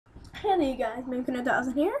Hey there, you guys.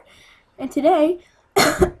 Mankin1000 here, and today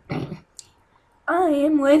I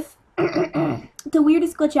am with the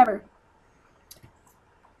weirdest glitch ever.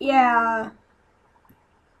 Yeah,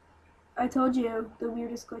 I told you, the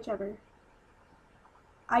weirdest glitch ever.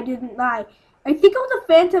 I didn't lie. I think all the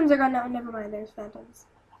phantoms are gone now. Never mind, there's phantoms.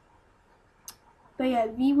 But yeah,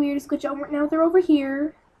 the weirdest glitch ever. Now they're over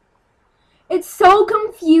here. It's so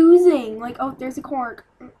confusing. Like, oh, there's a cork.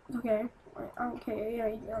 Okay. Okay.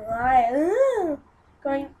 Yeah.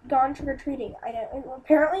 Gone trick or treating. I know.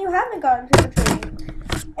 Apparently, you haven't gone trick or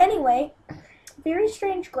treating. Anyway, very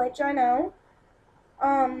strange glitch. I know.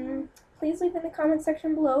 Please leave in the comment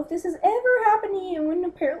section below if this has ever happened to you. And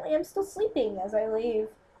apparently, I'm still sleeping as I leave.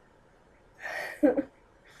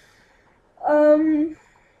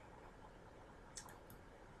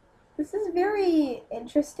 This is very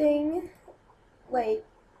interesting. Like,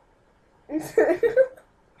 it's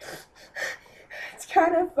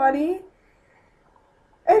kind of funny.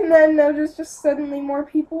 And then there's just suddenly more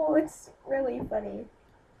people. It's really funny.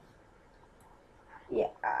 Yeah.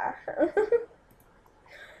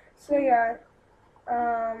 So yeah.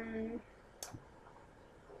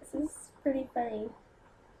 This is pretty funny.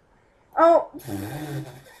 Oh.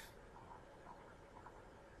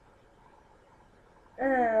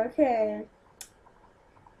 Okay.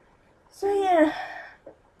 So yeah.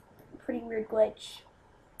 Pretty weird glitch.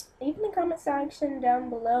 Leave in the comment section down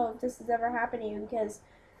below if this has ever happened to you, because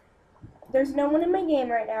there's no one in my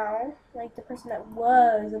game right now. Like, the person that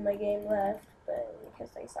was in my game left, but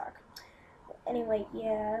because they suck. Anyway,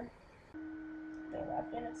 yeah. They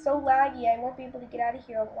left, and it's so laggy, I won't be able to get out of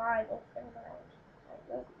here alive. Oh, never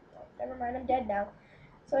mind. Never mind, I'm dead now.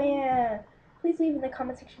 So yeah, please leave in the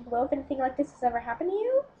comment section below if anything like this has ever happened to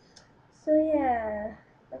you. So yeah,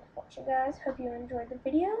 thanks for watching, guys. Hope you enjoyed the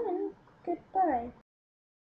video, and goodbye.